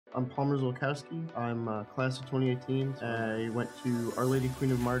I'm Palmer Zuchelkowski. I'm class of 2018. I went to Our Lady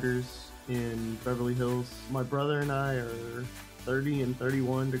Queen of Martyrs in Beverly Hills. My brother and I are 30 and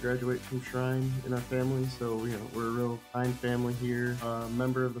 31 to graduate from Shrine in our family, so we're a real fine family here.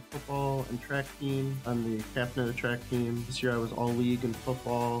 Member of the football and track team. I'm the captain of the track team. This year I was all league in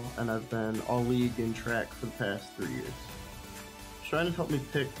football, and I've been all league in track for the past 3 years. Shrine has helped me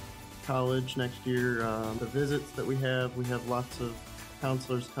pick college next year. The visits that we have lots of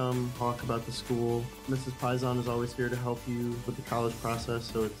counselors come talk about the school. Mrs. Pizon is always here to help you with the college process,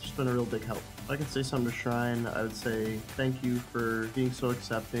 so it's just been a real big help. If I can say something to Shrine, I would say thank you for being so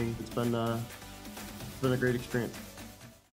accepting. It's been a great experience.